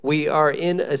We are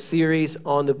in a series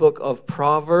on the book of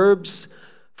Proverbs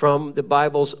from the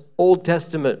Bible's Old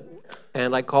Testament.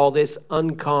 And I call this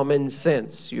Uncommon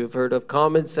Sense. You've heard of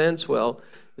common sense? Well,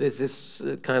 this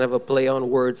is kind of a play on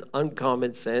words,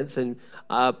 uncommon sense. And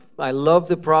I love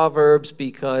the Proverbs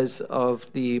because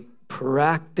of the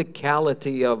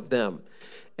practicality of them.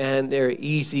 And they're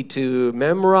easy to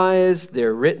memorize.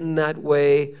 They're written that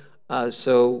way.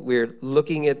 So we're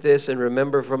looking at this, and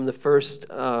remember from the first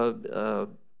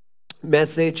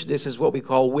message, this is what we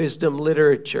call wisdom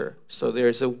literature. So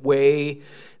there's a way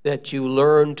that you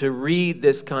learn to read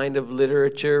this kind of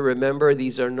literature. Remember,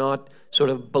 these are not sort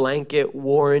of blanket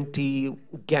warranty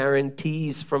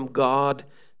guarantees from God.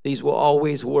 These will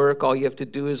always work. All you have to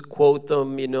do is quote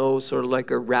them, sort of like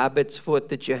a rabbit's foot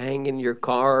that you hang in your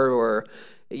car, or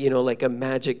like a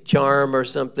magic charm or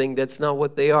something. That's not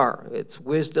what they are. It's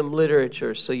wisdom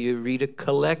literature. So you read a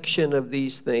collection of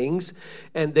these things,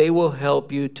 and they will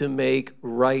help you to make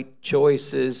right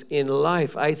choices in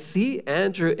life. I see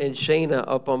Andrew and Shayna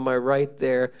up on my right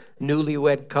there,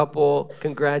 newlywed couple.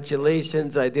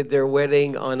 Congratulations. I did their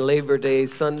wedding on Labor Day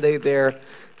Sunday there.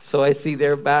 So I see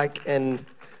they're back and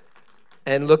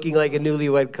looking like a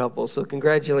newlywed couple. So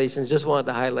congratulations. Just wanted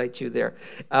to highlight you there.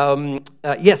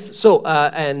 Yes, so,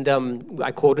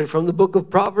 I quoted from the book of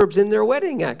Proverbs in their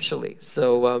wedding, actually.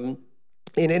 So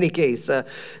in any case,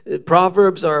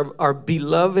 Proverbs are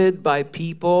beloved by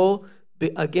people,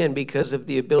 again, because of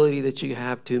the ability that you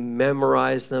have to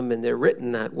memorize them, and they're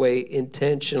written that way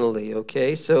intentionally,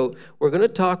 okay? So we're going to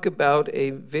talk about a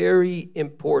very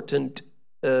important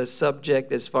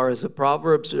subject as far as the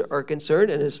Proverbs are concerned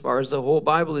and as far as the whole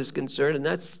Bible is concerned, and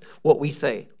that's what we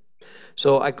say.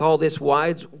 So I call this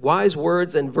wise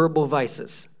words and verbal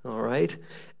vices, all right?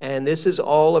 And this is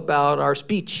all about our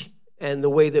speech and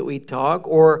the way that we talk,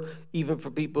 or even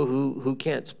for people who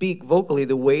can't speak vocally,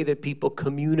 the way that people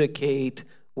communicate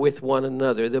with one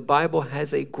another. The Bible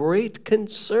has a great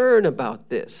concern about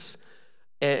this,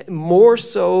 more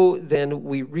so than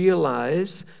we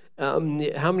realize. How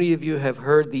many of you have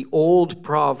heard the old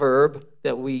proverb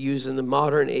that we use in the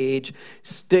modern age?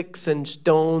 Sticks and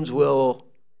stones will,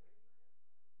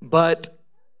 but,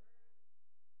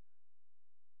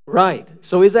 right.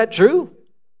 So is that true?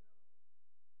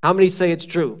 How many say it's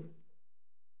true?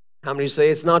 How many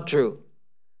say it's not true?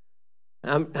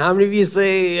 How many of you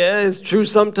say, yeah, it's true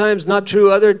sometimes, not true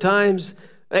other times?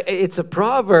 It's a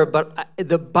proverb, but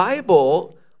the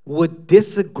Bible would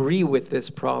disagree with this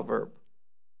proverb.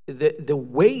 The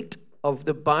weight of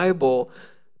the Bible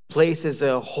places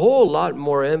a whole lot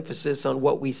more emphasis on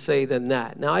what we say than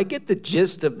that. Now, I get the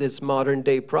gist of this modern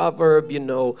day proverb.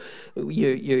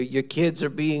 Your kids are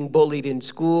being bullied in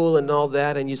school and all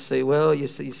that, and you say, well, you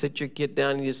sit your kid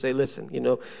down and you say, listen,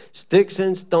 sticks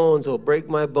and stones will break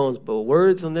my bones, but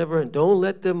words will never. Don't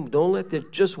let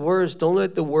just words. Don't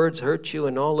let the words hurt you,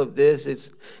 and all of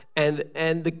this. And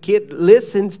the kid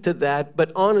listens to that,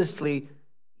 but honestly,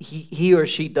 he or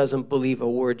she doesn't believe a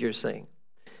word you're saying.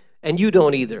 And you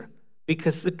don't either.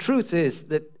 Because the truth is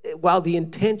that while the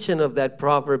intention of that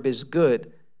proverb is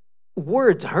good,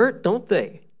 words hurt, don't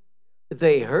they?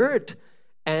 They hurt.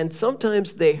 And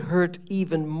sometimes they hurt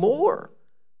even more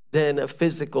than a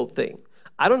physical thing.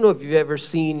 I don't know if you've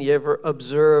ever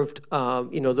observed,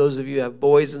 those of you who have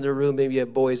boys in the room, maybe you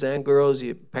have boys and girls,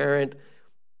 you parent.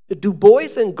 Do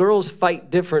boys and girls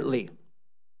fight differently?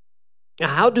 Now,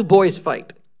 how do boys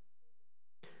fight?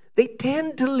 They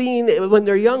tend to lean, when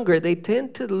they're younger, they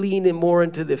tend to lean in more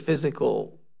into the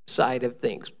physical side of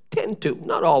things. Tend to.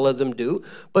 Not all of them do,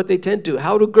 but they tend to.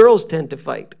 How do girls tend to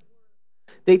fight?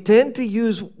 They tend to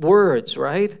use words,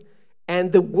 right?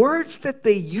 And the words that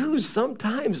they use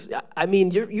sometimes,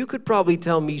 you could probably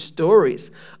tell me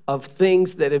stories of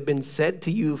things that have been said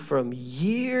to you from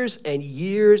years and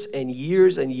years and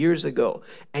years and years ago,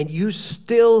 and you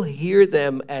still hear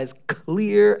them as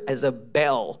clear as a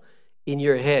bell in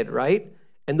your head, right?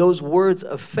 And those words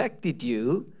affected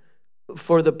you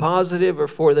for the positive or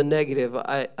for the negative.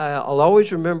 I'll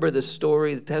always remember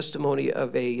the testimony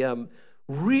of a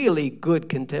really good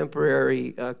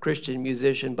contemporary Christian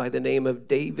musician by the name of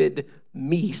David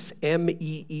Meece,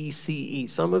 M-E-E-C-E.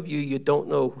 Some of you don't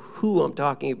know who I'm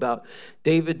talking about.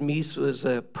 David Meece was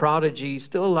a prodigy,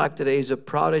 still alive today. He's a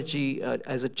prodigy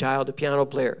as a child, a piano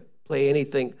player. Play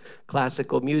anything,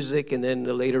 classical music, and then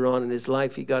later on in his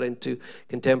life he got into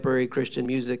contemporary Christian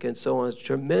music and so on.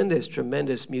 Tremendous,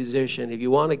 tremendous musician. If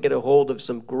you want to get a hold of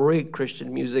some great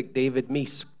Christian music, David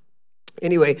Meece.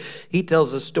 Anyway, he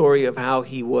tells the story of how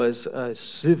he was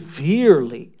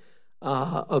severely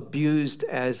abused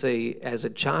as a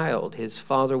child. His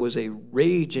father was a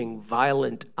raging,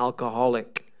 violent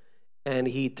alcoholic, And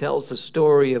he tells the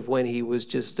story of when he was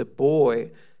just a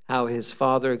boy, how his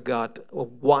father got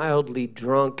wildly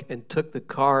drunk and took the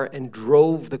car and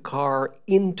drove the car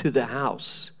into the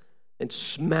house and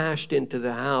smashed into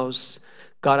the house,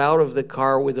 got out of the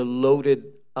car with a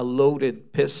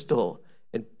loaded pistol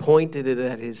and pointed it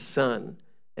at his son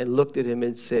and looked at him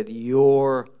and said,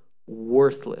 "You're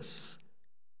worthless,"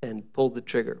 and pulled the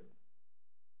trigger.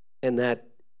 And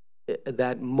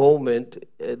that moment,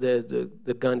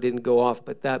 the gun didn't go off,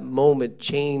 but that moment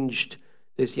changed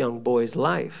this young boy's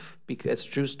life, because it's a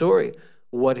true story.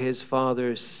 What his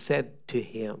father said to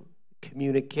him,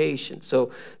 communication.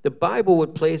 So the Bible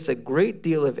would place a great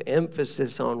deal of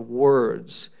emphasis on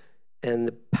words and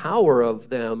the power of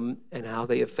them and how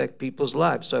they affect people's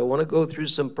lives. So I want to go through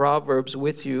some Proverbs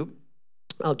with you.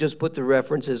 I'll just put the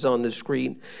references on the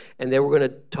screen, and then we're going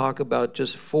to talk about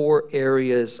just 4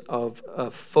 areas of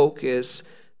focus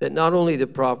that not only the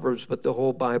Proverbs, but the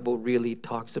whole Bible really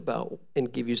talks about,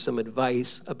 and give you some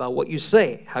advice about what you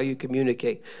say, how you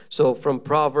communicate. So from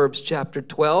Proverbs chapter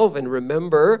 12, and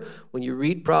remember, when you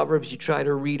read Proverbs, you try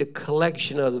to read a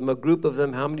collection of them, a group of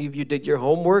them. How many of you did your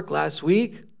homework last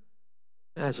week?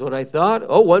 That's what I thought.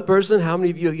 Oh, one person. How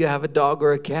many of you have a dog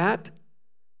or a cat?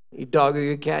 Your dog or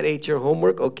your cat ate your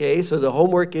homework? Okay, so the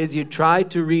homework is you try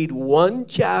to read 1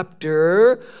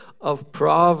 chapter of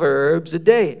Proverbs a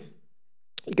day.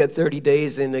 You got 30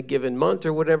 days in a given month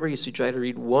or whatever. You try to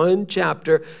read 1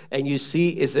 chapter, and you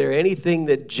see, is there anything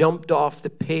that jumped off the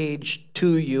page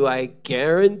to you? I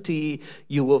guarantee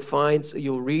you will find,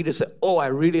 you'll read and say, oh, I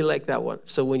really like that one.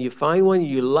 So when you find one,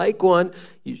 you like one,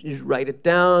 you just write it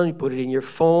down, you put it in your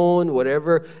phone,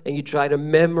 whatever, and you try to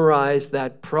memorize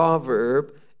that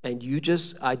proverb. And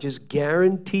I just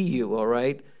guarantee you, all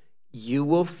right, you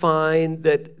will find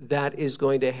that is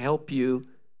going to help you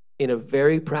in a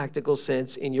very practical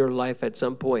sense in your life at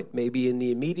some point. Maybe in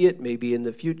the immediate, maybe in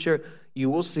the future.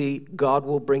 You will see God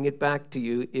will bring it back to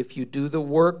you. If you do the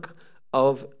work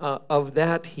of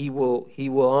that, He will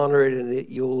honor it, and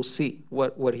you'll see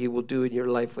what He will do in your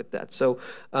life with that. So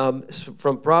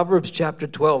from Proverbs chapter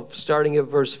 12, starting at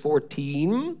verse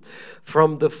 14,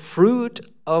 from the fruit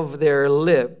of their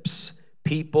lips,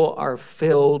 people are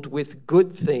filled with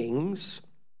good things,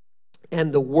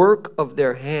 and the work of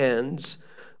their hands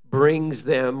brings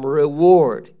them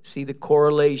reward. See the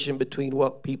correlation between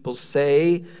what people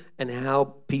say and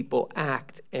how people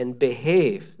act and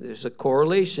behave. There's a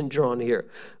correlation drawn here.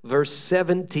 Verse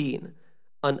 17,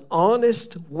 an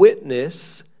honest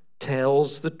witness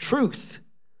tells the truth,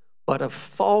 but a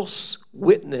false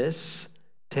witness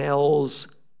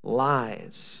tells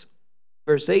lies.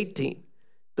 Verse 18,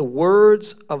 the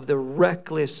words of the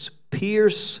reckless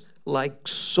pierce like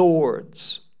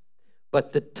swords,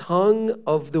 but the tongue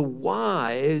of the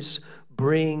wise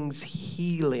brings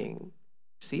healing.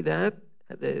 See that?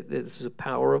 This is the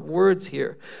power of words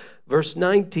here. Verse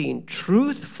 19,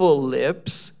 truthful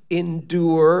lips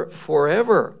endure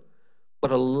forever,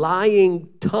 but a lying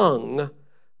tongue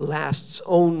lasts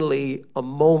only a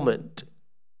moment.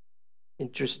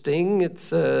 Interesting.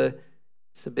 It's a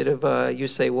bit of a, you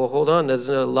say, well, hold on,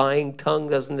 doesn't a lying tongue,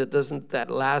 doesn't that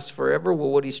last forever? Well,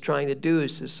 what he's trying to do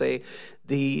is to say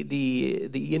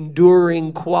the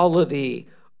enduring quality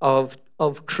of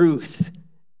truth,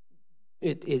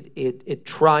 it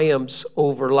triumphs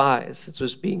over lies. That's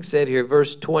what's being said here.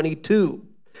 Verse 22,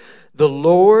 the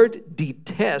Lord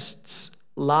detests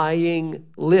lying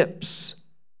lips,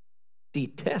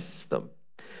 detests them,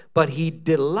 but He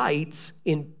delights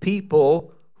in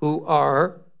people who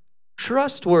are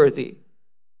trustworthy.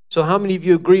 So how many of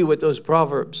you agree with those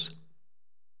proverbs?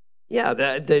 Yeah,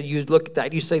 that you look at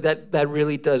that, you say that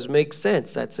really does make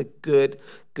sense. That's a good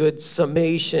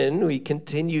summation. We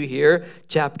continue here,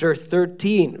 chapter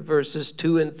 13, verses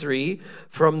 2 and 3.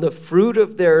 From the fruit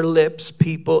of their lips,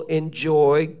 people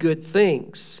enjoy good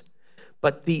things,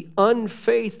 but the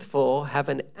unfaithful have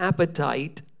an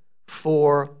appetite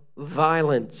for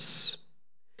violence.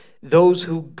 Those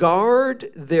who guard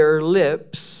their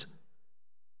lips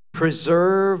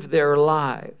preserve their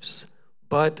lives,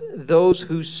 but those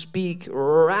who speak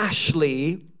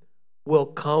rashly will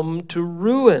come to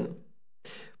ruin.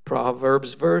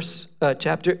 Proverbs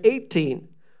chapter 18.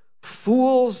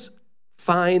 Fools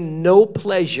find no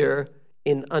pleasure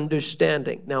in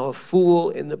understanding. Now, a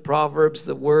fool in the Proverbs,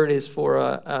 the word is for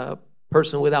a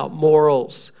person without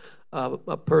morals.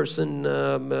 A person,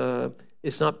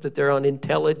 it's not that they're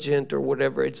unintelligent or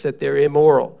whatever, it's that they're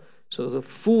immoral. So the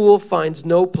fool finds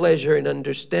no pleasure in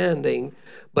understanding,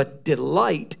 but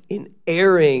delight in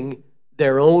airing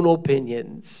their own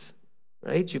opinions.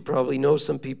 Right? You probably know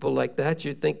some people like that.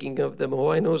 You're thinking of them. Oh,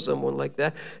 I know someone like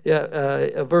that.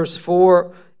 Yeah. Verse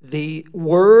 4, The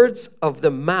words of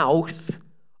the mouth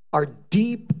are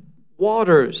deep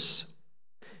waters,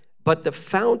 but the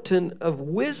fountain of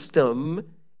wisdom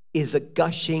is a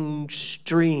gushing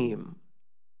stream.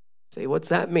 Say, what's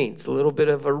that mean? It's a little bit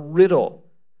of a riddle.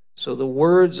 So the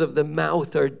words of the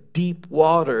mouth are deep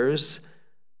waters.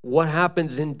 What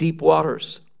happens in deep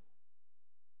waters?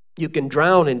 You can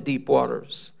drown in deep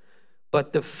waters.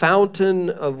 But the fountain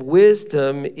of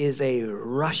wisdom is a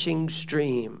rushing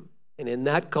stream. And in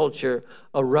that culture,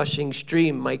 a rushing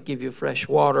stream might give you fresh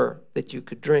water that you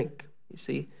could drink. You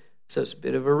see? So it's a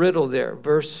bit of a riddle there.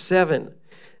 Verse 7,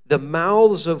 the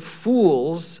mouths of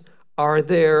fools are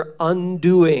their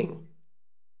undoing,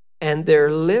 and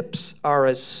their lips are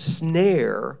a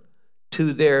snare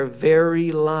to their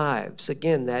very lives.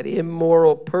 Again, that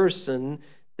immoral person,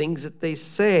 things that they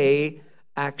say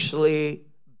actually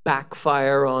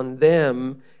backfire on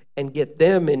them and get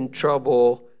them in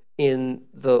trouble in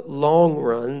the long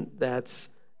run. That's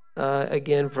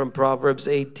again from Proverbs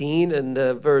 18 and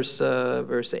verse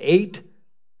 8.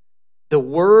 The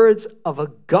words of a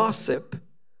gossip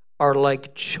are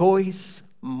like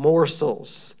choice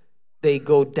morsels. They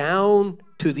go down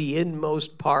to the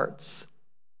inmost parts.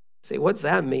 Say, what's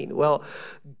that mean? Well,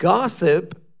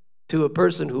 gossip to a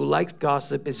person who likes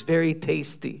gossip is very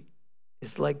tasty.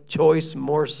 It's like choice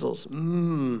morsels.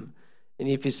 And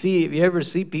if you ever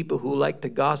see people who like to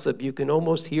gossip, you can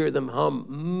almost hear them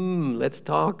hum. Let's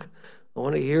talk. I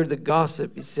want to hear the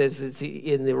gossip. He says,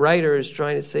 and the writer is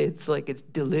trying to say it's like it's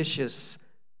delicious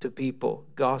to people,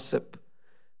 gossip.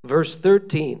 Verse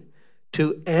 13,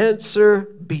 to answer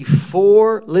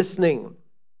before listening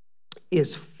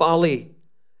is folly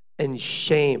and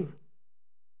shame.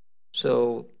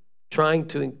 So trying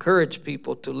to encourage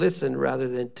people to listen rather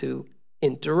than to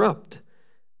interrupt.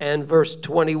 And verse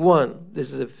 21,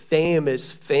 this is a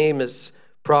famous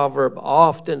proverb,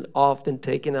 often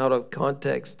taken out of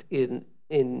context in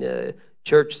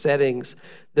church settings.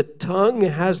 The tongue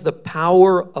has the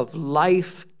power of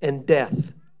life and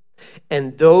death,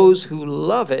 and those who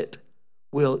love it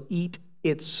will eat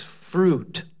its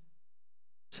fruit.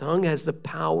 Tongue has the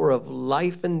power of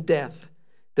life and death.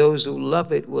 Those who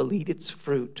love it will eat its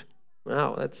fruit.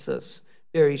 Wow, that's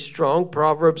very strong.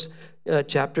 Proverbs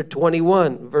chapter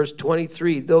 21, verse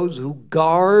 23. Those who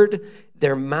guard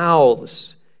their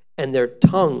mouths and their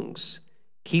tongues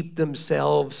keep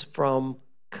themselves from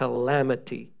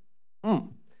calamity.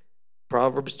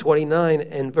 Proverbs 29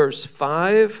 and verse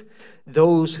 5.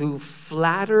 Those who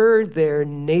flatter their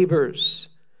neighbors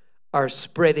are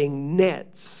spreading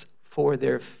nets for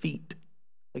their feet.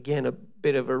 Again, a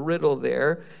bit of a riddle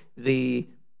there. The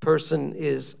person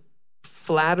is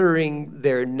flattering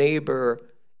their neighbor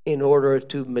in order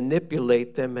to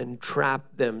manipulate them and trap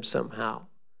them somehow.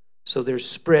 So they're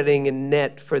spreading a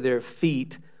net for their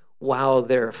feet while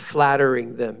they're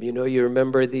flattering them. You know, you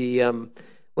remember when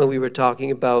we were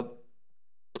talking about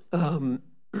the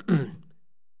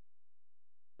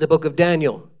book of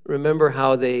Daniel. Remember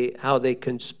how they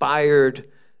conspired,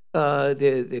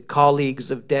 the colleagues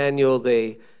of Daniel.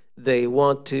 They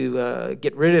want to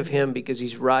get rid of him because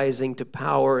he's rising to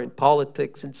power in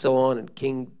politics and so on. And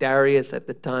King Darius at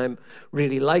the time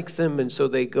really likes him. And so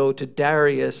they go to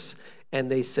Darius and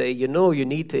they say, you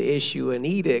need to issue an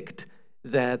edict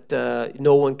that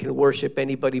no one can worship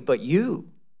anybody but you,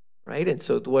 right? And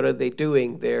so what are they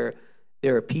doing? They're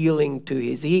appealing to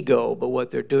his ego, but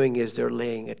what they're doing is they're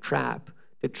laying a trap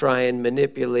to try and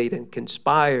manipulate and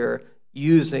conspire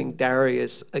using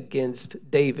Darius against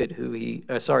Daniel,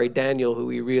 who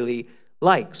he really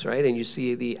likes, right? And you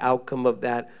see the outcome of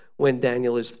that when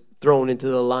Daniel is thrown into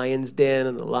the lion's den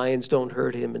and the lions don't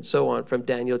hurt him and so on from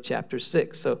Daniel chapter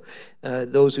 6. So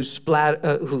those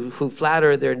who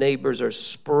flatter their neighbors are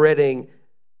spreading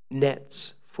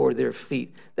nets for their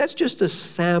feet. That's just a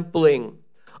sampling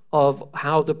of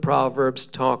how the Proverbs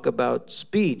talk about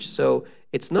speech. So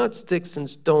it's not sticks and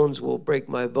stones will break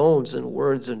my bones and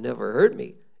words have never hurt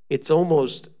me. It's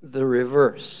almost the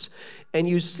reverse. And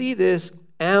you see this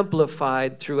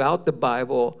amplified throughout the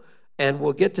Bible, and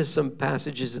we'll get to some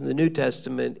passages in the New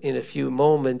Testament in a few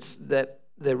moments that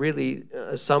really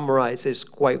summarize this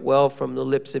quite well from the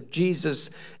lips of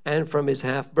Jesus and from his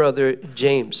half-brother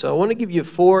James. So I want to give you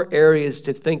 4 areas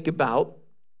to think about.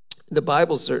 The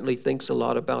Bible certainly thinks a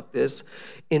lot about this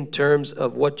in terms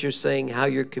of what you're saying, how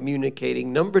you're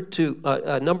communicating. Number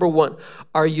 1,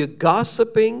 are you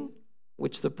gossiping,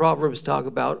 which the Proverbs talk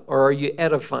about, or are you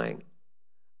edifying?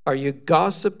 Are you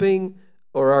gossiping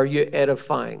or are you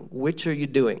edifying? Which are you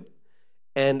doing?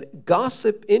 And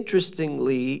gossip,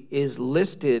 interestingly, is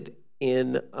listed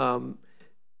in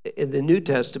the New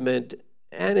Testament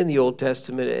and in the Old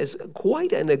Testament as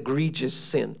quite an egregious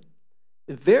sin.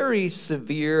 Very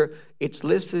severe. It's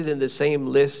listed in the same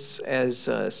lists as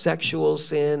sexual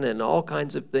sin and all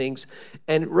kinds of things.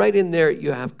 And right in there,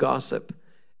 you have gossip.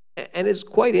 And it's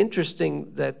quite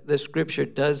interesting that the scripture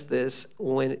does this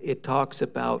when it talks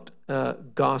about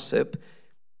gossip.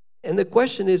 And the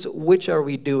question is, which are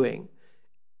we doing?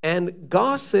 And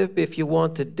gossip, if you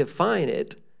want to define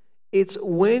it, it's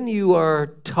when you are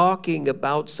talking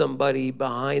about somebody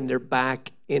behind their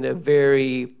back in a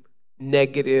very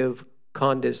negative,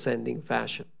 condescending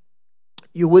fashion.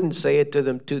 You wouldn't say it to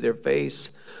them to their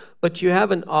face, but you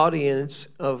have an audience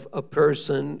of a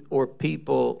person or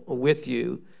people with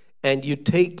you, and you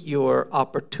take your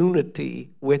opportunity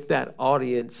with that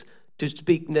audience to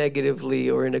speak negatively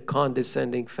or in a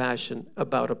condescending fashion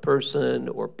about a person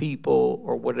or people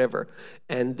or whatever.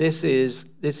 And this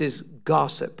is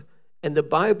gossip. And the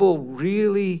Bible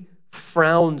really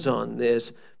frowns on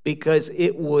this because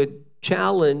it would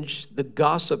challenge the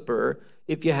gossiper.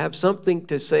 If you have something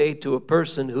to say to a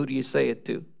person, who do you say it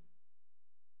to?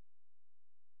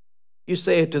 You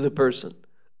say it to the person.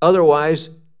 Otherwise,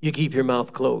 you keep your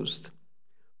mouth closed.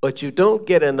 But you don't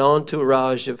get an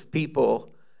entourage of people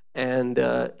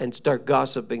and start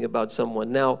gossiping about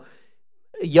someone. Now,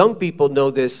 young people know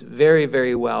this very,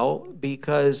 very well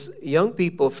because young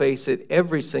people face it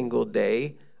every single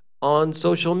day on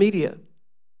social media.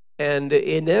 And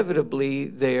inevitably,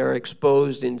 they are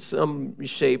exposed in some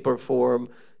shape or form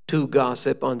to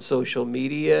gossip on social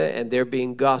media, and they're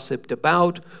being gossiped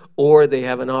about, or they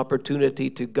have an opportunity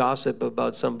to gossip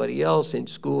about somebody else in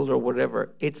school or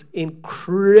whatever. It's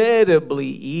incredibly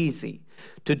easy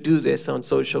to do this on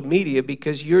social media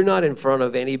because you're not in front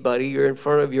of anybody. You're in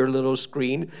front of your little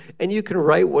screen, and you can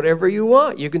write whatever you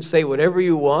want. You can say whatever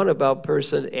you want about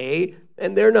person A,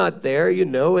 and they're not there,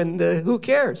 and who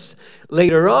cares?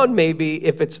 Later on, maybe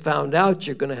if it's found out,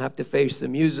 you're going to have to face the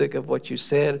music of what you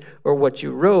said or what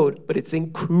you wrote, but it's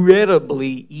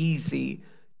incredibly easy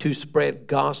to spread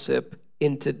gossip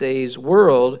in today's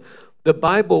world. The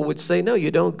Bible would say, no, you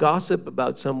don't gossip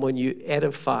about someone, you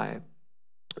edify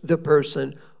the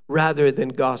person rather than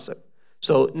gossip.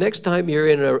 So next time you're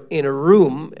in a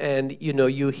room and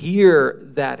you hear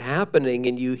that happening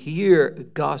and you hear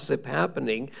gossip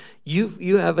happening,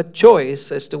 you have a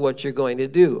choice as to what you're going to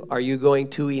do. Are you going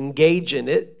to engage in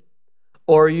it,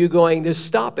 or are you going to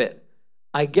stop it?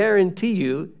 I guarantee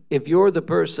you, if you're the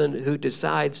person who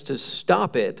decides to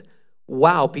stop it,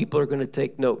 wow, people are going to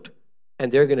take note,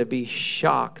 and they're going to be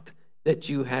shocked that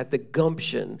you had the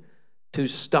gumption to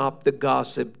stop the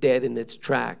gossip dead in its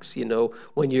tracks.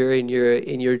 When you're in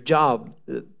your job,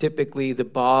 typically the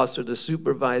boss or the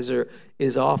supervisor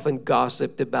is often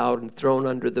gossiped about and thrown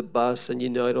under the bus, and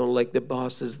I don't like the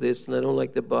boss is this, and I don't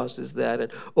like the boss is that, and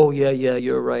oh yeah,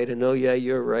 you're right, and oh yeah,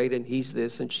 you're right, and he's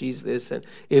this and she's this. And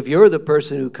if you're the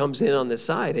person who comes in on the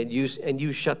side and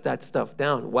you shut that stuff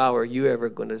down, wow, are you ever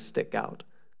going to stick out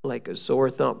like a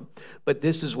sore thumb? But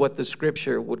this is what the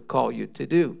scripture would call you to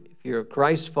do. If you're a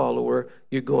Christ follower,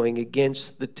 you're going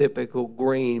against the typical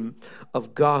grain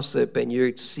of gossip, and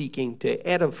you're seeking to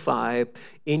edify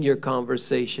in your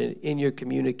conversation, in your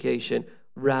communication,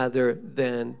 rather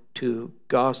than to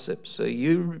gossip. So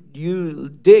you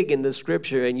dig in the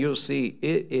scripture and you'll see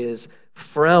it is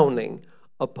frowning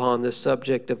upon the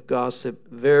subject of gossip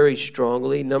very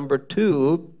strongly. Number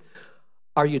 2,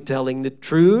 are you telling the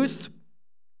truth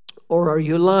or are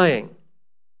you lying?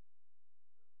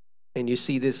 And you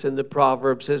see this in the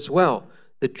Proverbs as well.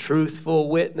 The truthful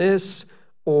witness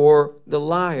or the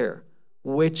liar.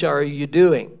 Which are you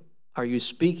doing? Are you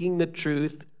speaking the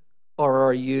truth or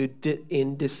are you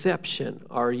in deception?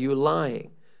 Are you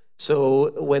lying?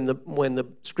 So when the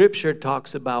scripture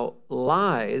talks about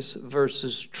lies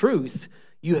versus truth,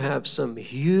 you have some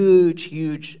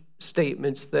huge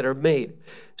statements that are made.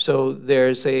 So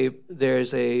there's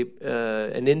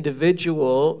an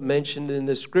individual mentioned in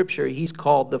the scripture. He's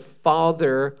called the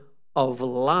father of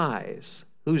lies.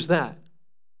 Who's that?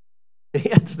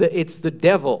 It's the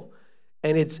devil.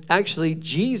 And it's actually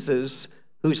Jesus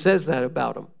who says that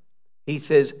about him. He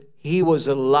says he was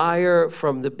a liar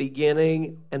from the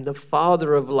beginning and the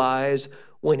father of lies.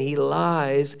 When he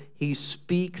lies, he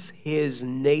speaks his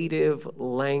native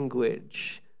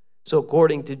language. So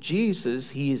according to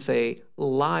Jesus, he's a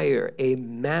liar, a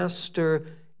master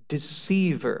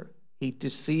deceiver. He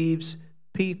deceives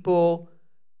people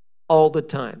all the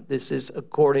time. This is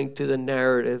according to the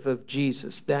narrative of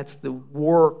Jesus. That's the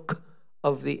work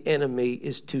of the enemy,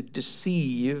 is to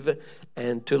deceive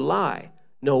and to lie.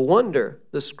 No wonder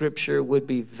the scripture would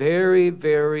be very,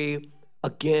 very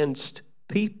against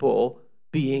people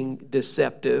being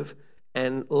deceptive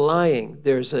and lying.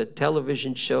 There's a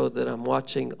television show that I'm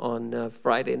watching on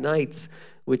Friday nights,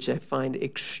 which I find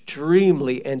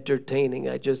extremely entertaining.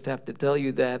 I just have to tell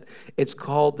you that. It's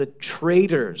called The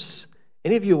Traitors.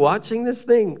 Any of you watching this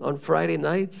thing on Friday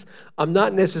nights? I'm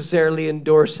not necessarily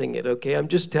endorsing it, okay? I'm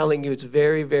just telling you it's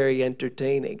very, very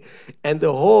entertaining. And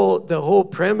the whole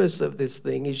premise of this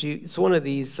thing is it's one of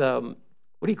these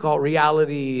what do you call it,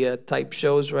 reality type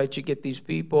shows, right? You get these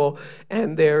people,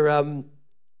 and the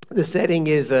setting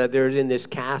is they're in this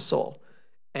castle,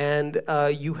 and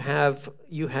you have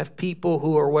people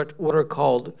who are what are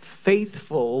called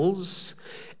faithfuls,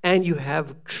 and you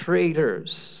have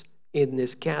traitors in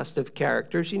this cast of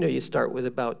characters. You start with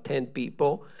about 10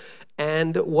 people,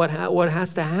 and what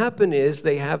has to happen is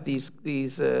they have these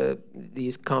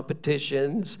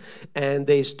competitions, and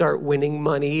they start winning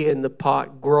money, and the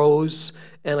pot grows,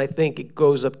 and I think it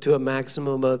goes up to a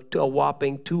maximum of a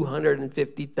whopping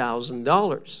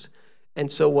 $250,000.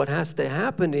 And so what has to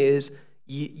happen is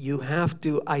you have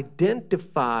to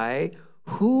identify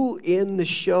who in the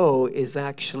show is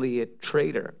actually a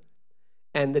traitor.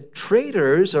 And the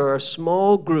traitors are a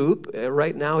small group.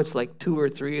 Right now, it's like 2 or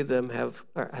 3 of them have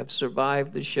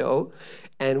survived the show.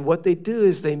 And what they do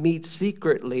is they meet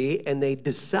secretly, and they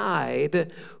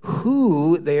decide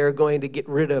who they are going to get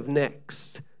rid of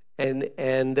next. And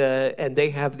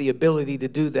they have the ability to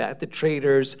do that. The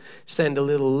traitors send a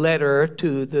little letter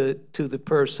to the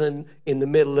person in the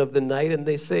middle of the night, and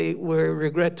they say, "We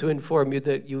regret to inform you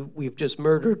that we've just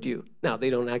murdered you." Now, they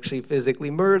don't actually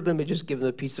physically murder them; they just give them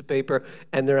a piece of paper,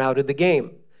 and they're out of the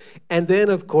game. And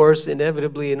then, of course,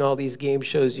 inevitably in all these game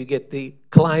shows, you get the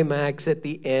climax at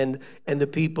the end, and the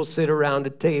people sit around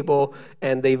a table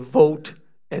and they vote,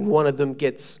 and one of them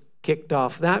gets kicked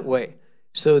off that way.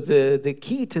 So the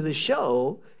key to the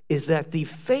show is that the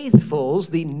faithfuls,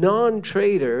 the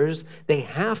non-traitors, they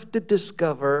have to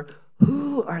discover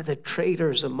who are the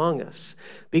traitors among us.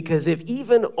 Because if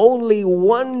even only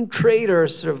one traitor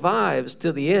survives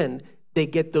to the end, they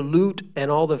get the loot,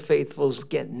 and all the faithfuls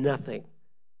get nothing.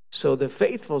 So the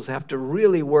faithfuls have to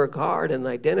really work hard and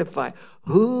identify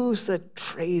who's the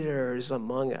traitors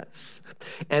among us.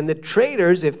 And the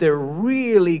traitors, if they're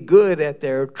really good at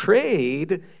their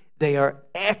trade, they are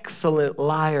excellent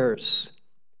liars.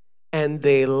 And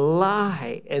they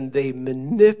lie, and they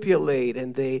manipulate,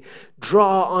 and they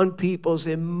draw on people's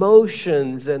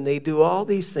emotions, and they do all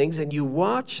these things, and you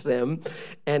watch them,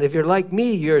 and if you're like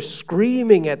me, you're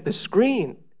screaming at the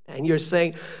screen, and you're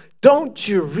saying, "Don't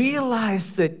you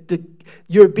realize that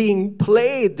you're being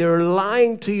played? They're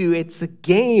lying to you. It's a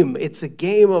game. It's a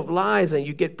game of lies." And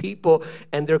you get people,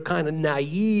 and they're kind of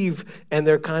naive, and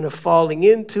they're kind of falling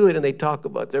into it, and they talk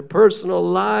about their personal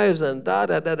lives and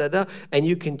da-da-da-da-da. And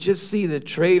you can just see the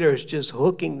traitors just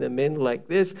hooking them in like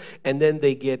this. And then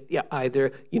they get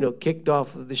either kicked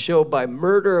off of the show by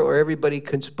murder, or everybody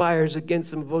conspires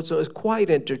against them. So it's quite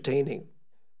entertaining,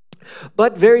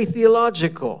 but very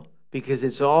theological, because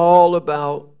it's all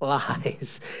about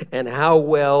lies and how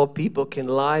well people can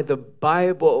lie. The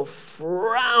Bible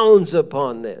frowns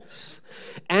upon this.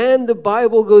 And the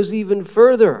Bible goes even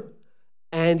further.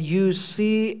 And you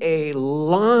see a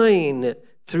line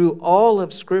through all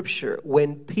of Scripture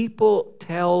when people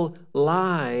tell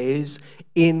lies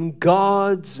in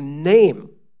God's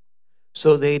name.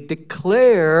 So they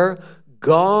declare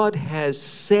God has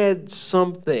said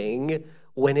something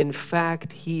when in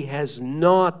fact he has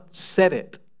not said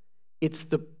it. It's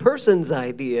the person's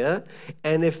idea,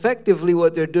 and effectively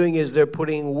what they're doing is they're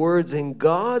putting words in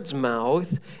God's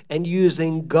mouth and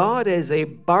using God as a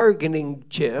bargaining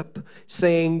chip,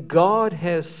 saying God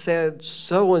has said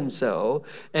so-and-so,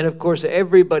 and of course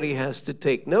everybody has to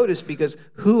take notice, because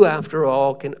who, after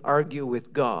all, can argue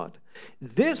with God?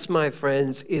 This, my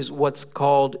friends, is what's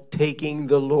called taking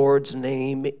the Lord's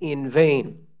name in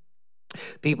vain.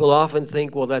 People often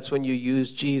think, well, that's when you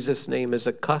use Jesus' name as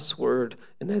a cuss word,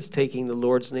 and that's taking the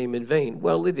Lord's name in vain.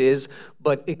 Well, it is,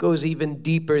 but it goes even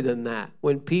deeper than that.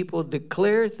 When people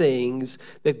declare things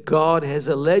that God has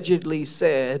allegedly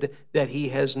said that he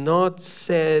has not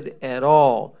said at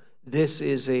all, this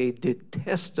is a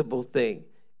detestable thing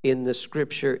in the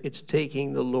Scripture. It's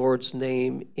taking the Lord's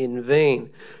name in vain.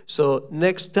 So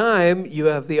next time you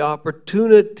have the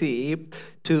opportunity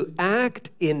to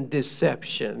act in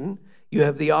deception, you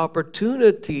have the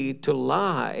opportunity to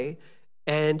lie,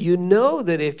 and you know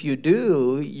that if you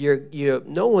do,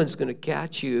 no one's going to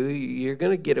catch you. You're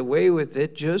going to get away with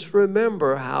it. Just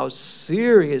remember how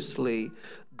seriously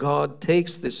God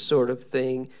takes this sort of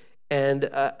thing. And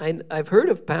I've heard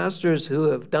of pastors who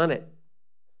have done it,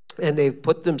 and they've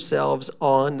put themselves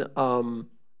on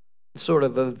sort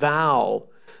of a vow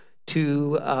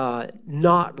to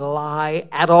not lie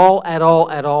at all, at all,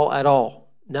 at all, at all.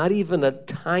 Not even a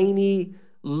tiny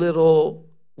little,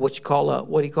 what do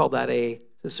you call that? A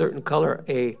certain color,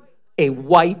 a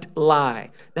white lie.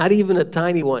 Not even a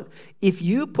tiny one. If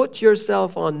you put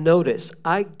yourself on notice,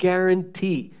 I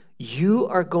guarantee you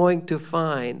are going to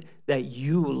find that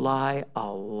you lie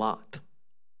a lot.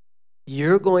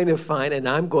 You're going to find, and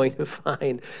I'm going to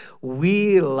find,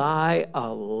 we lie a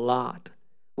lot.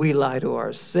 We lie to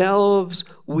ourselves.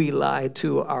 We lie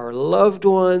to our loved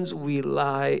ones. We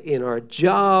lie in our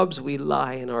jobs. We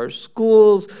lie in our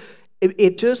schools.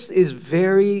 It just is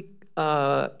very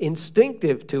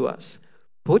instinctive to us.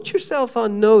 Put yourself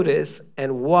on notice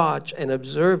and watch and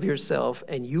observe yourself,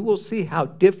 and you will see how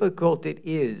difficult it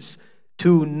is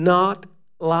to not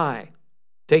lie.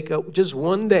 Take just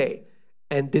one day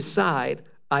and decide,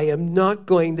 I am not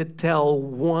going to tell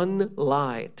one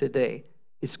lie today.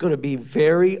 It's going to be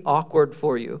very awkward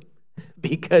for you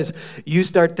because you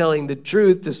start telling the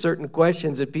truth to certain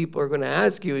questions that people are going to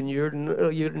ask you, and you're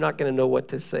not going to know what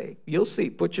to say. You'll see.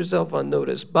 Put yourself on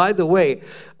notice. By the way,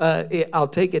 I'll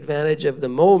take advantage of the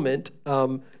moment.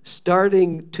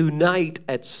 Starting tonight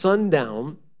at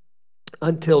sundown,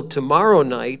 until tomorrow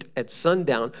night at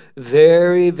sundown,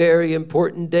 very, very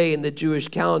important day in the Jewish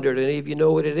calendar. Do any of you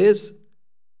know what it is?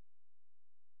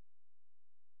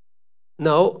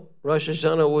 No, Rosh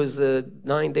Hashanah was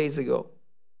 9 days ago.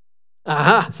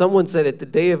 Aha, someone said it, the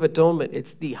Day of Atonement.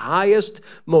 It's the highest,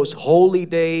 most holy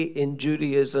day in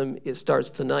Judaism. It starts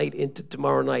tonight into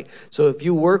tomorrow night. So if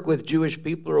you work with Jewish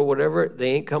people or whatever,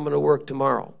 they ain't coming to work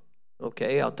tomorrow.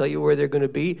 Okay, I'll tell you where they're going to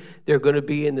be. They're going to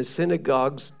be in the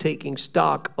synagogues taking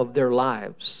stock of their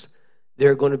lives.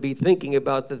 They're going to be thinking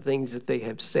about the things that they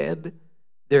have said.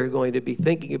 They're going to be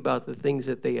thinking about the things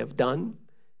that they have done.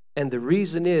 And the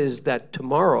reason is that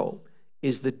tomorrow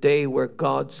is the day where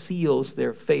God seals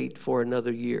their fate for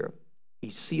another year. He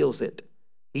seals it.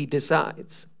 He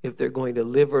decides if they're going to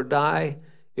live or die,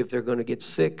 if they're going to get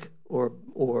sick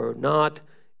or not.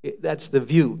 That's the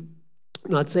view.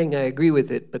 I'm not saying I agree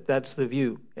with it, but that's the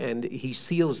view. And he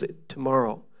seals it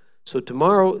tomorrow. So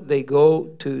tomorrow they go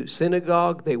to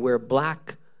synagogue, they wear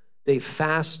black, they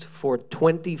fast for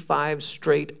 25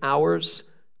 straight hours,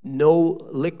 no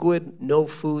liquid, no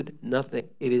food, nothing.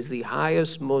 It is the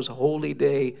highest, most holy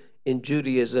day in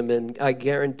Judaism, and I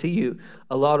guarantee you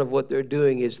a lot of what they're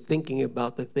doing is thinking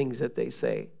about the things that they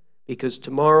say. Because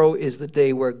tomorrow is the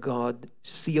day where God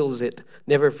seals it.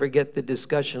 Never forget the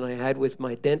discussion I had with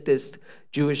my dentist,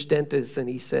 Jewish dentist, and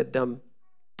he said,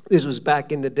 this was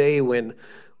back in the day when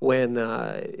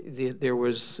there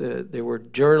were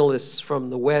journalists from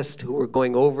the West who were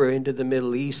going over into the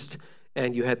Middle East,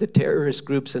 and you had the terrorist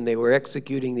groups, and they were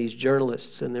executing these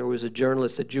journalists. And there was a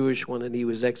journalist, a Jewish one, and he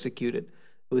was executed.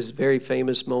 It was a very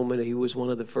famous moment. He was one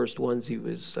of the first ones. He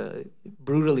was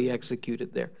brutally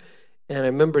executed there. And I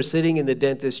remember sitting in the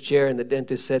dentist's chair, and the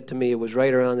dentist said to me, it was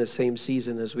right around the same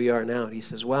season as we are now. And he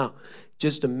says, wow,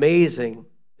 just amazing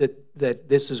that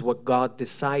this is what God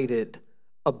decided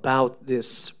about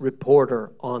this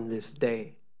reporter on this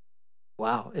day.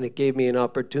 Wow. And it gave me an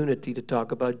opportunity to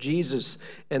talk about Jesus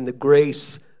and the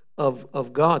grace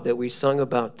of God that we sung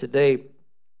about today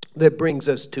that brings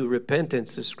us to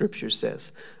repentance, the scripture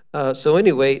says. So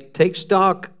anyway, take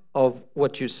stock of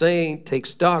what you're saying, take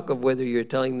stock of whether you're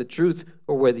telling the truth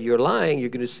or whether you're lying. You're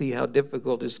going to see how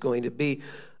difficult it's going to be.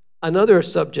 Another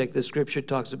subject the scripture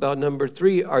talks about, number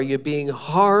 3, are you being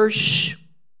harsh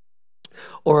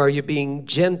or are you being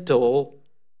gentle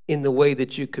in the way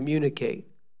that you communicate?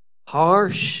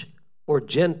 Harsh or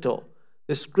gentle?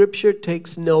 The scripture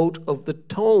takes note of the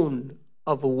tone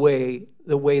of the way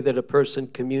that a person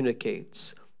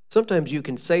communicates. Sometimes you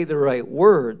can say the right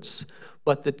words,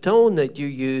 but the tone that you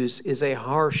use is a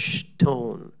harsh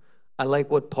tone. I like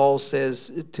what Paul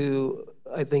says to,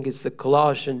 I think it's the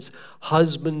Colossians,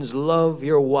 husbands, love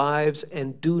your wives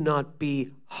and do not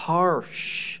be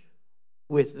harsh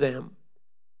with them.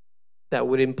 That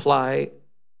would imply,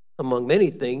 among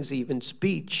many things, even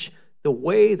speech. The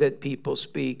way that people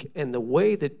speak and the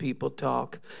way that people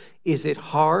talk, is it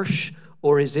harsh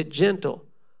or is it gentle?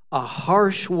 A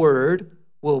harsh word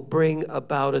will bring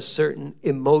about a certain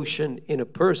emotion in a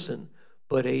person,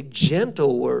 but a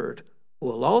gentle word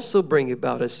will also bring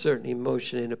about a certain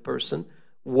emotion in a person.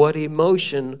 What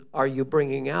emotion are you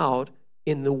bringing out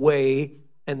in the way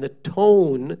and the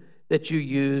tone that you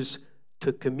use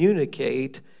to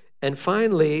communicate? And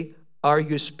finally, are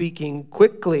you speaking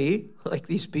quickly, like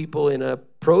these people in a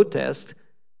protest?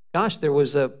 Gosh, there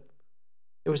was a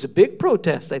big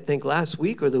protest, I think, last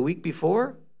week or the week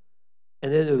before.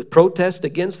 And then there was protest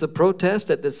against the protest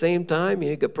at the same time.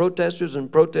 You got protesters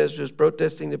and protesters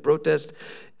protesting the protest.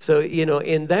 So,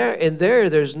 in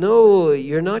there's no,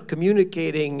 you're not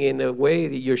communicating in a way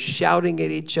that you're shouting at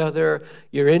each other,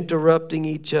 you're interrupting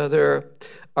each other.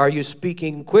 Are you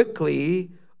speaking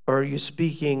quickly or are you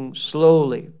speaking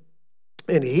slowly?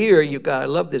 And here I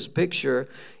love this picture.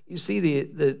 You see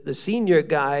the senior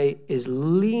guy is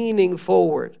leaning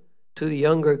forward to the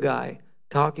younger guy,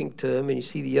 talking to him, and you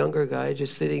see the younger guy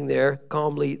just sitting there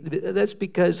calmly. That's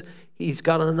because he's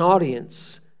got an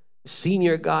audience. The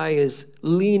senior guy is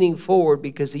leaning forward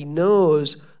because he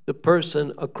knows the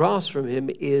person across from him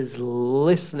is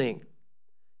listening.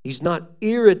 He's not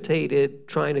irritated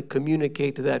trying to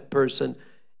communicate to that person.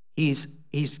 He's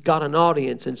got an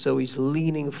audience, and so he's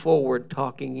leaning forward,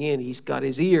 talking in. He's got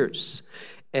his ears.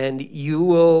 And you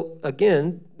will,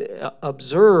 again,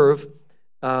 observe,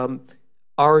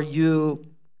 are you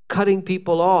cutting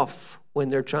people off when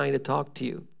they're trying to talk to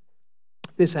you?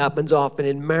 This happens often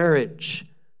in marriage.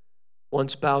 One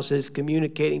spouse is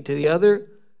communicating to the other,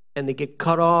 and they get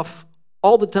cut off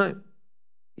all the time.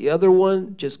 The other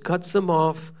one just cuts them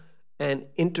off and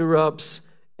interrupts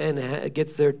and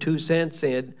gets their 2 cents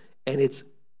in, and it's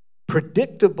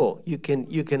predictable. You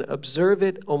can observe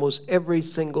it almost every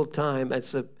single time.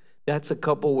 That's a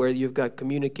couple where you've got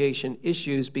communication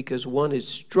issues because one is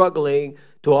struggling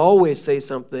to always say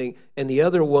something, and the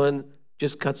other one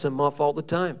just cuts them off all the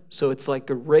time. So it's like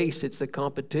a race. It's a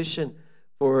competition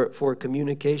for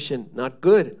communication. Not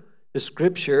good. The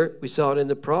scripture, we saw it in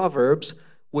the Proverbs,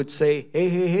 would say,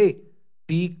 hey,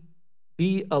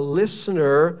 be a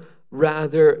listener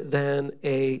rather than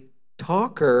a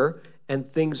talker,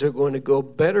 and things are going to go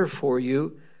better for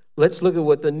you. Let's look at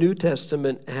what the New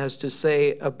Testament has to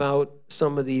say about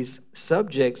some of these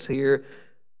subjects here.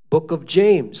 Book of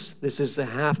James. This is the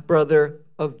half-brother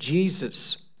of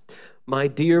Jesus. My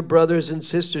dear brothers and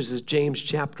sisters, is James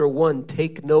chapter 1.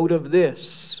 Take note of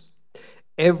this.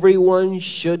 Everyone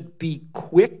should be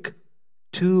quick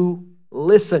to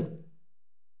listen,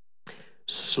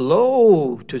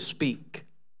 slow to speak,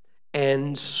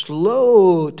 and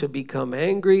slow to become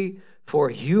angry, for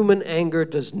human anger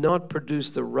does not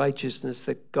produce the righteousness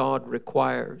that God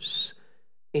requires.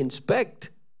 Inspect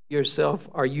yourself.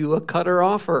 Are you a cutter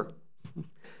offer?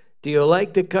 Do you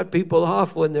like to cut people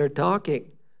off when they're talking?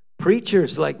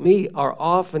 Preachers like me are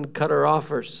often cutter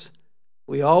offers.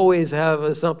 We always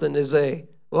have something to say.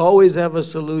 We always have a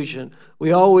solution.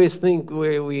 We always think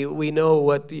we know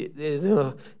what.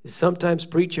 Sometimes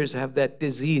preachers have that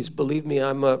disease. Believe me,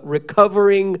 I'm a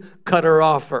recovering cutter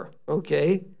offer.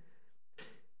 Okay?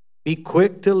 Be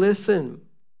quick to listen.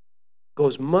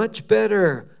 Goes much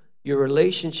better. Your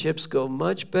relationships go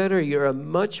much better. You're a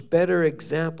much better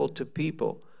example to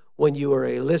people when you are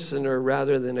a listener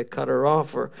rather than a cutter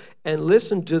offer. And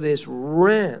listen to this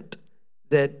rant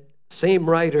that same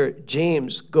writer,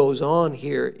 James, goes on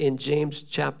here in James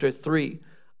chapter 3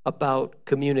 about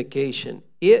communication.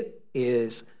 It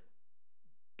has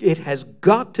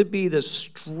got to be the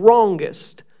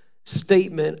strongest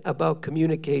statement about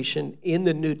communication in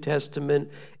the New Testament,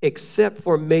 except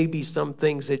for maybe some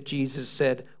things that Jesus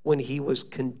said when he was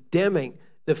condemning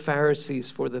the Pharisees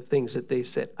for the things that they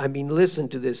said. I mean, listen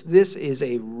to this. This is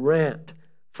a rant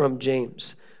from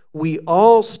James. We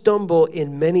all stumble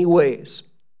in many ways.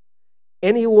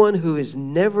 Anyone who is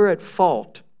never at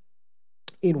fault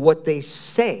in what they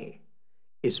say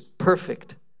is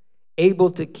perfect,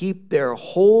 able to keep their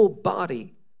whole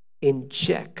body in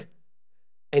check.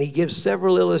 And he gives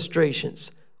several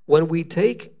illustrations. When we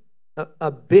take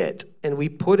a bit and we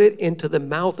put it into the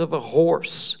mouth of a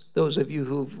horse, those of you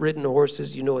who've ridden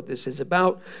horses, you know what this is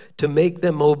about, to make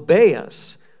them obey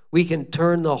us, we can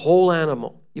turn the whole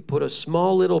animal. You put a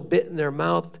small little bit in their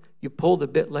mouth, you pull the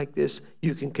bit like this,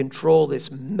 you can control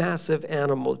this massive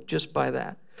animal just by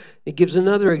that. He gives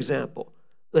another example.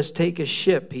 Let's take a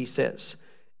ship, he says.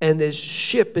 And this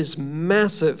ship is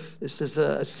massive. This is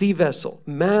a sea vessel,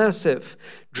 massive,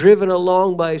 driven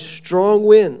along by strong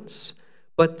winds.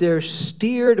 But they're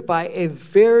steered by a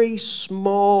very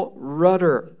small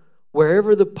rudder.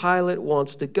 Wherever the pilot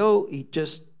wants to go, he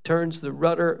just turns the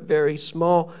rudder very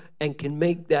small and can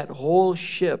make that whole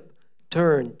ship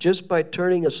turn just by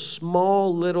turning a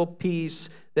small little piece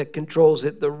that controls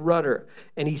it, the rudder.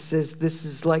 And he says this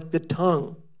is like the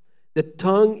tongue. The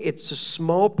tongue, it's a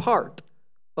small part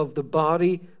of the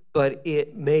body, but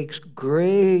it makes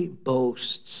great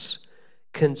boasts.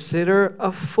 Consider a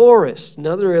forest,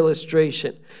 another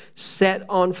illustration, set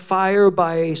on fire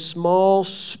by a small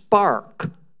spark.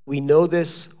 We know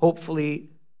this hopefully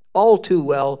all too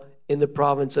well in the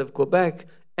province of Quebec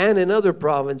and in other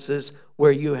provinces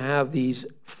where you have these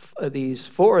these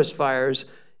forest fires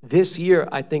this year,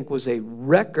 I think, was a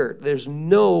record. There's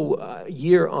no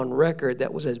year on record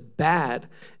that was as bad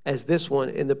as this one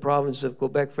in the province of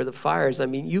Quebec for the fires. I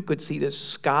mean, you could see the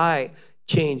sky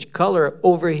change color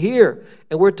over here,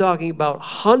 and we're talking about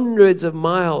hundreds of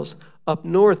miles up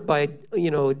north by,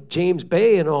 James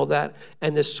Bay and all that,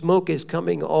 and the smoke is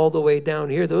coming all the way down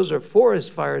here. Those are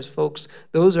forest fires, folks.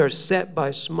 Those are set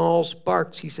by small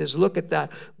sparks. He says, look at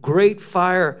that great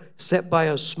fire set by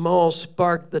a small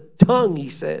spark. The tongue, he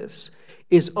says,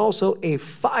 is also a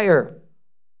fire,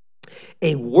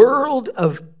 a world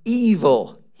of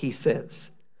evil, he says,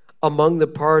 among the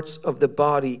parts of the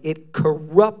body. It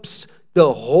corrupts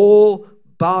the whole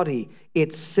body.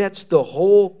 It sets the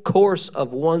whole course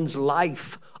of one's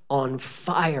life on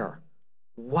fire.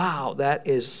 Wow, that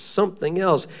is something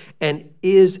else. And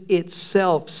is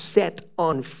itself set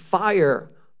on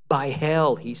fire by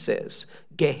hell, he says.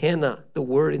 Gehenna, the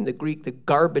word in the Greek, the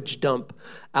garbage dump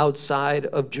outside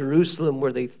of Jerusalem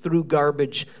where they threw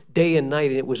garbage day and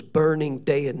night, and it was burning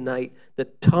day and night. The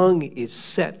tongue is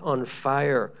set on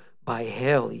fire by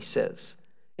hell, he says.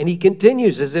 And he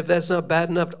continues, as if that's not bad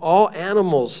enough, all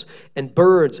animals and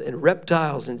birds and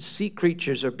reptiles and sea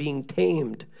creatures are being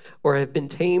tamed or have been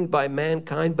tamed by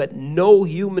mankind, but no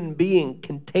human being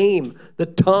can tame the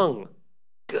tongue.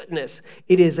 Goodness,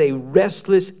 it is a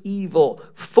restless evil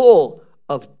full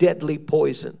of deadly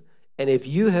poison. And if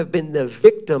you have been the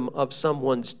victim of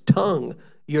someone's tongue,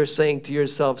 you're saying to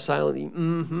yourself silently,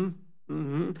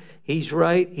 he's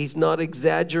right. He's not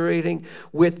exaggerating.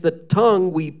 With the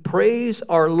tongue, we praise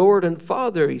our Lord and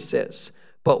Father, he says.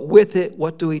 But with it,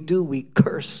 what do? We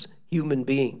curse human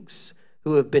beings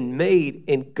who have been made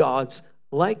in God's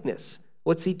likeness.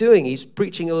 What's he doing? He's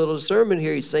preaching a little sermon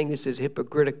here. He's saying this is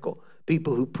hypocritical.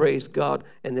 People who praise God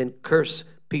and then curse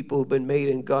people who've been made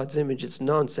in God's image. It's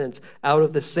nonsense. Out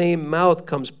of the same mouth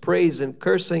comes praise and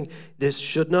cursing. This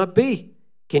should not be.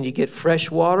 Can you get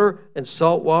fresh water and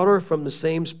salt water from the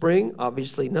same spring?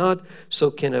 Obviously not.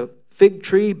 So can a fig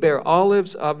tree bear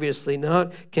olives? Obviously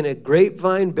not. Can a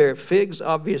grapevine bear figs?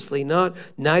 Obviously not.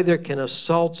 Neither can a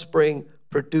salt spring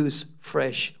produce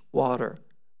fresh water.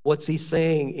 What's he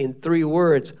saying in 3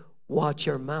 words? Watch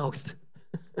your mouth.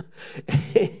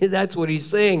 That's what he's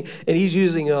saying. And he's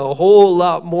using a whole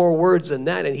lot more words than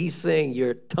that. And he's saying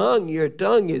your tongue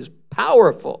is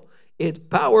powerful. It's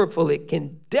powerful. It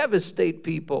can devastate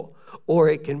people, or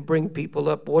it can bring people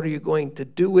up. What are you going to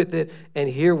do with it? And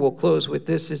here we'll close with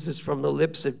this. This is from the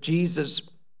lips of Jesus.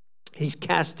 He's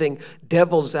casting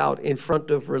devils out in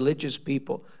front of religious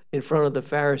people, in front of the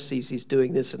Pharisees. He's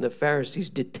doing this, and the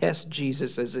Pharisees detest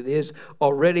Jesus as it is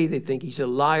already. They think he's a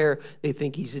liar. They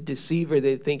think he's a deceiver.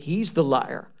 They think he's the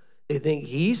liar. They think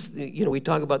he's, we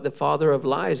talk about the father of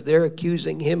lies. They're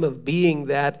accusing him of being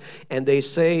that. And they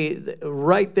say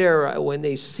right there, when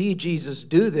they see Jesus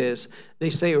do this, they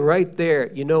say right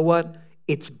there, you know what?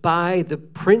 It's by the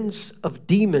prince of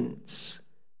demons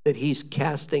that he's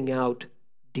casting out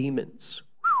demons.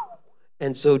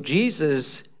 And so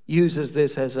Jesus uses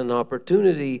this as an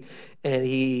opportunity, and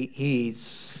he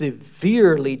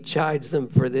severely chides them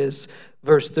for this.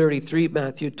 Verse 33,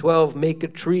 Matthew 12, make a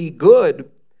tree good,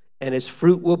 and its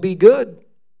fruit will be good.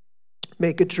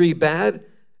 Make a tree bad,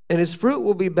 and its fruit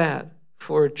will be bad.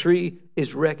 For a tree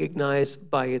is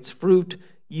recognized by its fruit.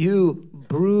 You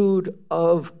brood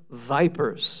of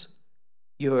vipers.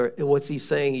 What's he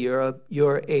saying?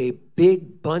 You're a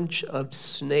big bunch of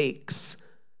snakes.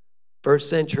 First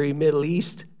century Middle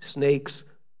East, snakes,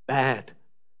 bad,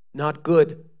 not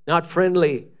good, not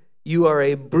friendly. You are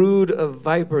a brood of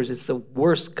vipers. It's the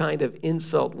worst kind of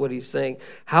insult, what he's saying.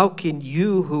 How can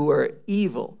you who are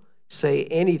evil say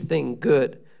anything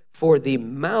good? For the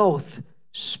mouth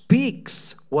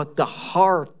speaks what the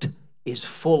heart is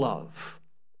full of.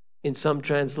 In some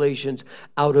translations,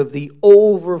 out of the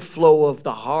overflow of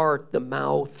the heart, the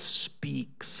mouth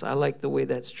speaks. I like the way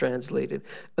that's translated.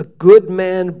 A good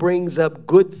man brings up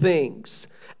good things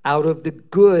out of the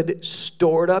good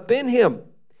stored up in him.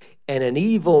 And an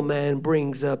evil man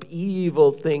brings up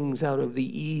evil things out of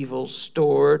the evil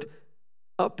stored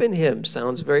up in him.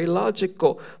 Sounds very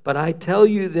logical. But I tell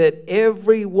you that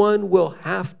everyone will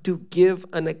have to give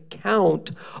an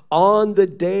account on the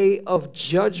day of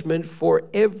judgment for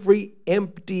every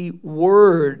empty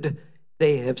word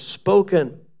they have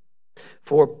spoken.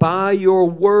 For by your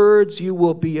words you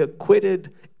will be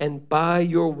acquitted, and by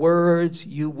your words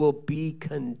you will be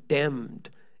condemned.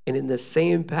 And in the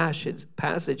same passage,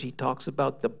 he talks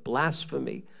about the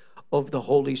blasphemy of the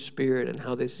Holy Spirit and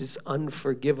how this is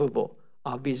unforgivable.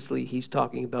 Obviously, he's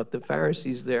talking about the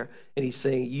Pharisees there, and he's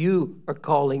saying, you are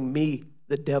calling me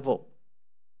the devil.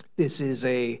 This is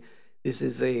a this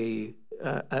is a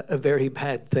very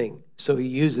bad thing. So he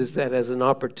uses that as an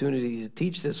opportunity to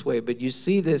teach this way. But you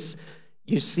see this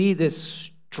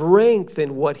strength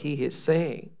in what he is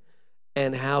saying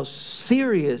and how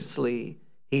seriously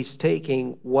he's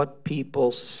taking what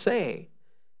people say.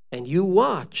 And you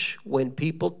watch when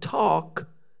people talk,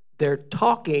 they're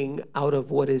talking out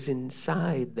of what is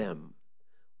inside them.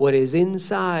 What is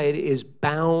inside is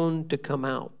bound to come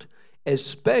out,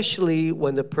 especially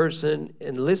when the person,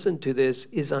 and listen to this,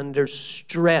 is under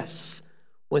stress.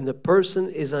 When the person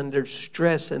is under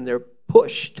stress and they're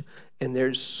pushed and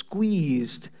they're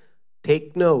squeezed,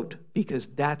 take note, because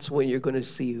that's when you're going to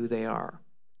see who they are.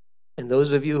 And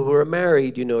those of you who are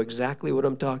married, you know exactly what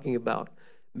I'm talking about.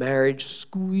 Marriage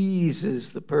squeezes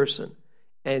the person,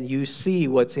 and you see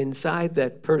what's inside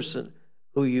that person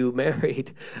who you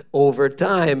married over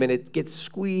time, and it gets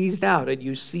squeezed out, and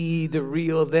you see the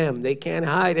real them. They can't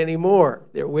hide anymore.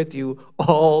 They're with you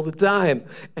all the time,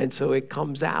 and so it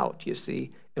comes out, you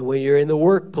see. And when you're in the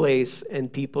workplace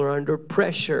and people are under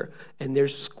pressure and they're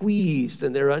squeezed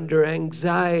and they're under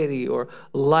anxiety, or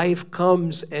life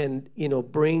comes and,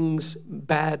 brings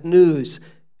bad news,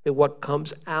 and what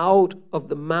comes out of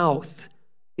the mouth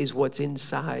is what's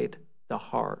inside the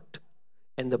heart.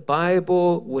 And the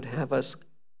Bible would have us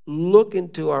look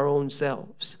into our own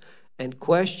selves and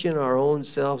question our own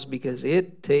selves, because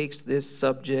it takes this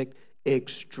subject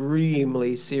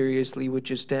extremely seriously. Would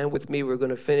you stand with me? We're going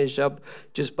to finish up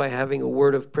just by having a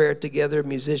word of prayer together.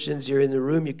 Musicians, you're in the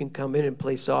room. You can come in and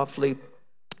play softly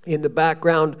in the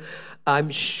background. I'm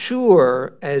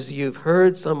sure as you've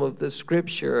heard some of the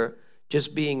scripture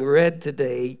just being read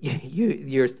today,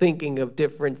 you're thinking of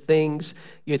different things.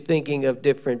 You're thinking of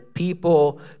different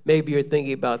people. Maybe you're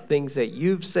thinking about things that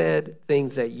you've said,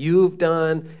 things that you've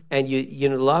done, and a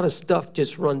lot of stuff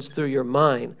just runs through your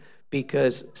mind,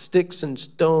 because sticks and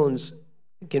stones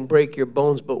can break your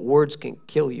bones, but words can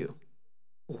kill you.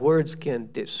 Words can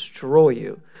destroy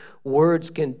you. Words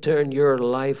can turn your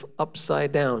life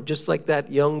upside down, just like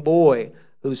that young boy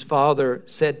whose father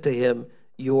said to him,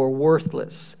 "You're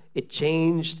worthless." It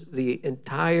changed the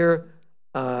entire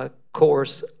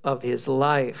course of his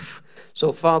life.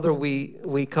 So, Father,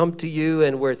 we come to you,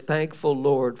 and we're thankful,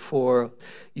 Lord, for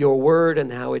your word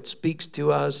and how it speaks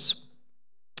to us.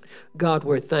 God,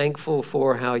 we're thankful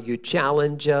for how you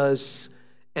challenge us.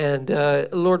 And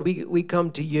Lord, we come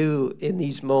to you in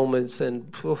these moments,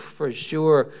 and for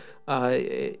sure,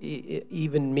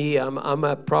 even me,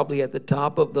 I'm probably at the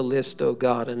top of the list, oh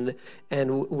God,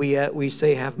 and we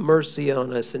say, have mercy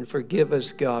on us and forgive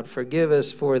us, God. Forgive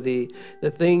us for the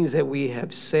things that we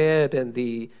have said, and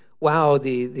the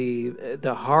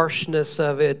harshness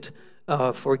of it.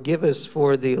 Forgive us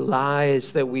for the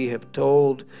lies that we have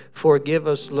told. Forgive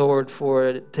us, Lord,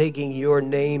 for taking your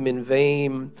name in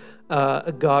vain.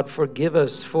 God, forgive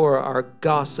us for our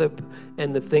gossip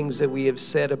and the things that we have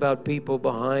said about people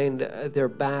behind their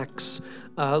backs.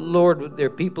 Lord, there are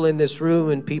people in this room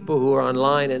and people who are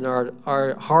online, and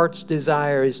our heart's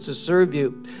desire is to serve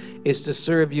you. Is to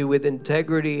serve you with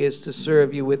integrity, is to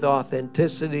serve you with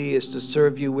authenticity, is to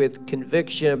serve you with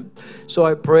conviction. So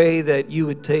I pray that you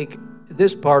would take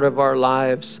this part of our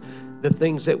lives, the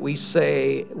things that we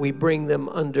say, we bring them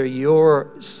under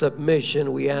your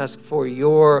submission. We ask for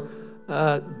your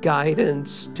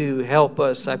guidance to help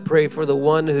us. I pray for the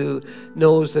one who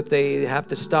knows that they have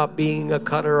to stop being a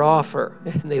cutter-offer,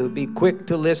 and they would be quick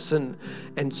to listen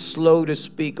and slow to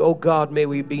speak. Oh God, may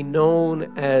we be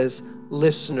known as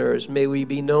listeners. May we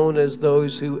be known as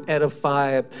those who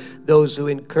edify, those who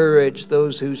encourage,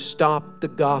 those who stop the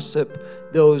gossip,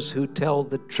 those who tell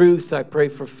the truth. I pray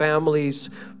for families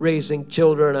raising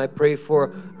children. I pray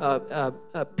for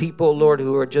people, Lord,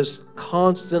 who are just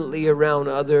constantly around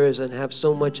others and have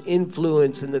so much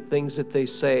influence in the things that they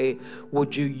say.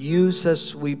 Would you use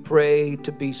us, we pray,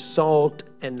 to be salt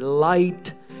and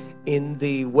light in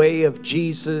the way of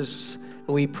Jesus?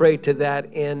 We pray to that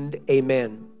end.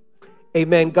 Amen.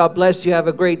 Amen. God bless you. Have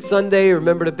a great Sunday.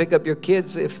 Remember to pick up your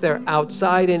kids if they're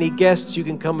outside. Any guests, you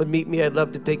can come and meet me. I'd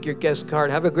love to take your guest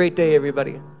card. Have a great day,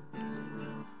 everybody.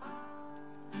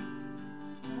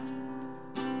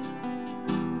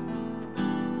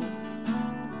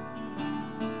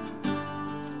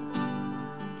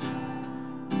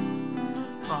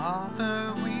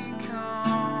 Father, we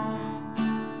come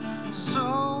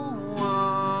so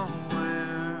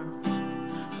aware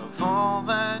of all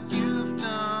that you've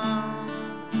done,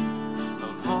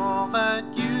 of all that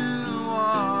you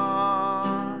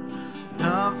are.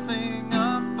 Nothing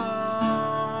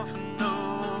above,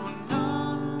 no,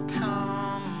 none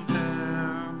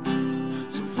compare.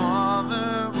 So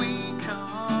Father, we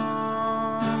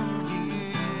come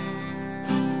here.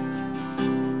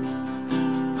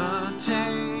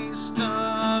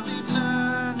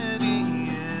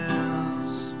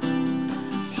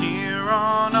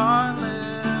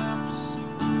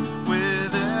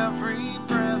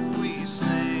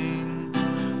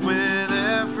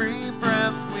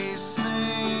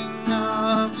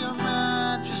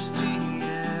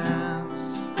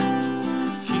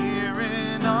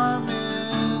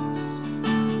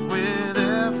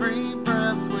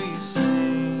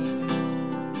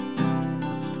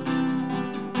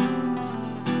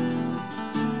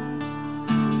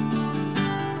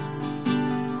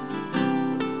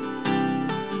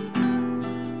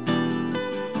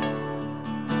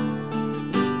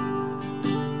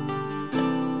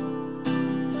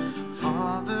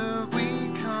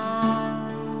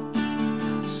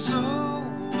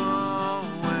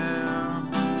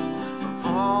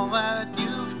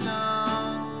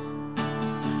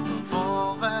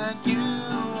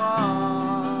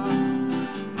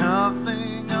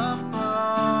 nothing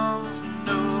above,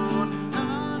 no,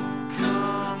 none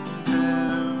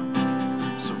compare.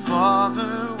 So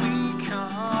Father, we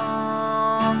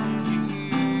come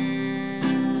here.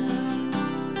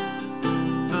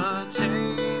 The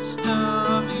taste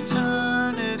of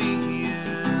eternity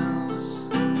is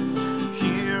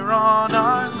here on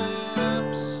our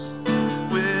lips.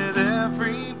 With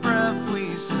every breath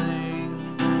we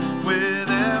sing, with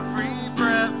every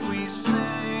breath we sing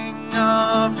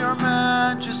of your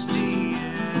majesty.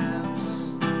 It's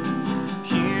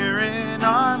here in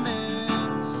our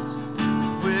midst.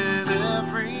 With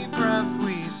every breath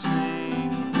we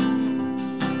sing.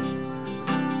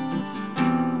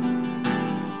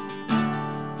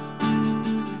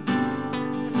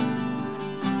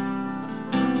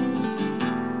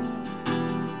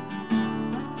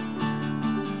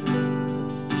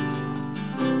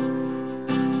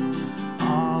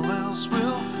 All else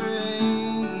will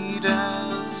fade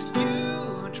as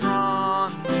you draw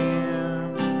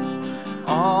near.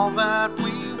 All that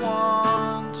we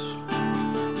want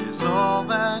is all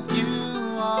that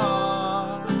you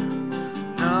are.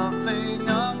 Nothing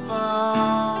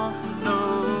above,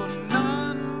 no,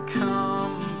 none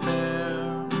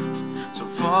compare. So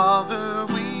Father,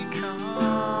 we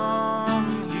come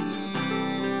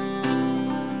here.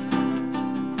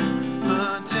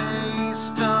 The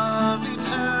taste of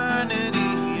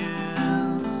eternity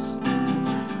is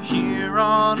here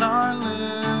on our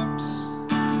lips.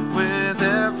 With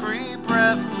every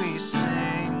breath we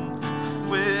sing,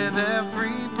 with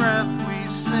every breath we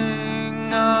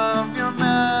sing of your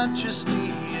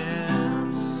majesty.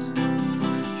 It's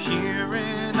here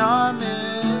in our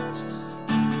midst.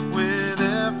 With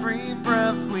every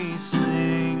breath we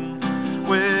sing,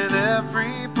 with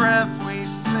every breath we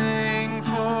sing,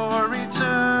 for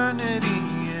eternity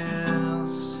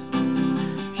is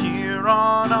here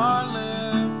on our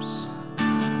lips.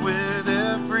 With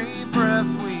every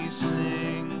breath we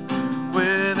sing,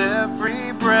 with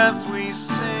every breath we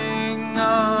sing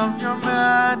of your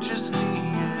majesty.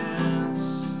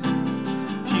 It's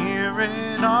here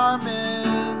in our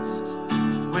midst.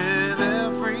 With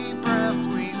every breath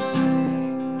we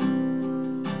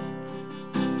sing.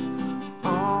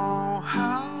 Oh,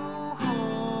 how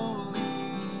holy.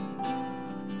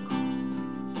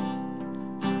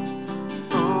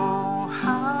 Oh,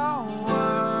 how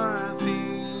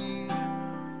worthy.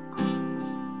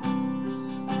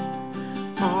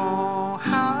 Oh,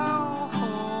 how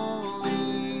holy.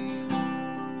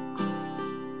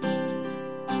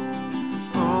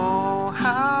 Oh,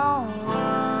 how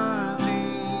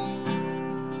worthy.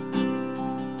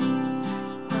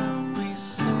 Breath we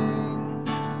sing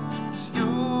is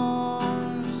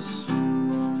yours.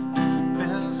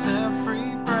 As every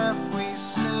breath we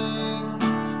sing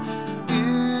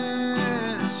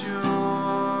is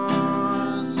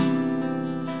yours.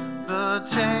 The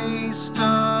taste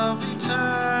of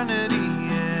eternity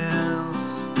is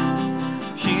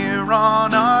here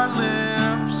on our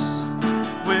lips.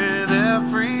 With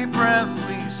every breath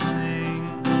we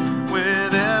sing,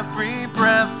 with every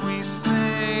breath we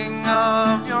sing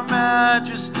of your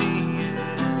majesty.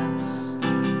 It's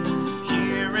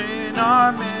here in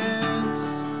our midst.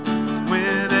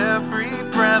 With every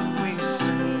breath we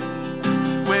sing,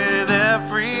 with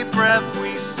every breath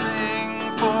we sing,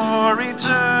 for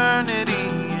eternity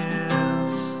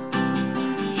is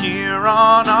here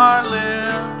on our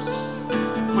lips.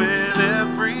 With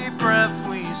every breath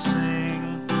we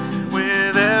sing,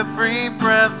 with every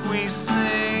breath we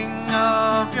sing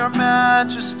of your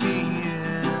majesty.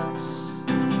 It's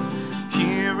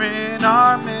here in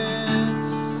our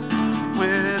midst.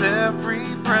 With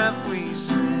every breath we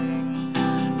sing,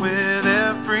 with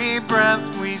every breath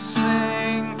we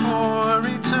sing, for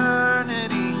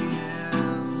eternity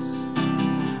is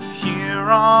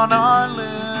here on our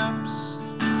lips.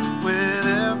 With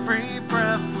every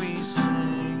breath we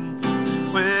sing,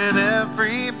 with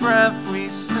every breath we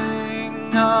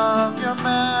sing of your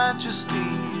majesty.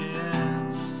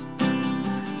 It's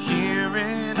here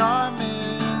in our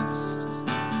midst.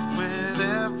 With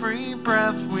every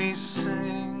breath we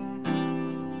sing.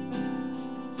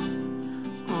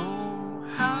 Oh,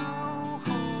 how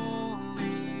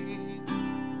holy.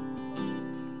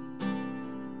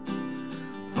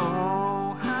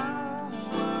 Oh, how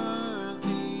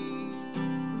worthy.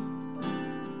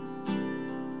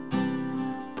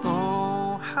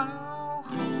 Oh, how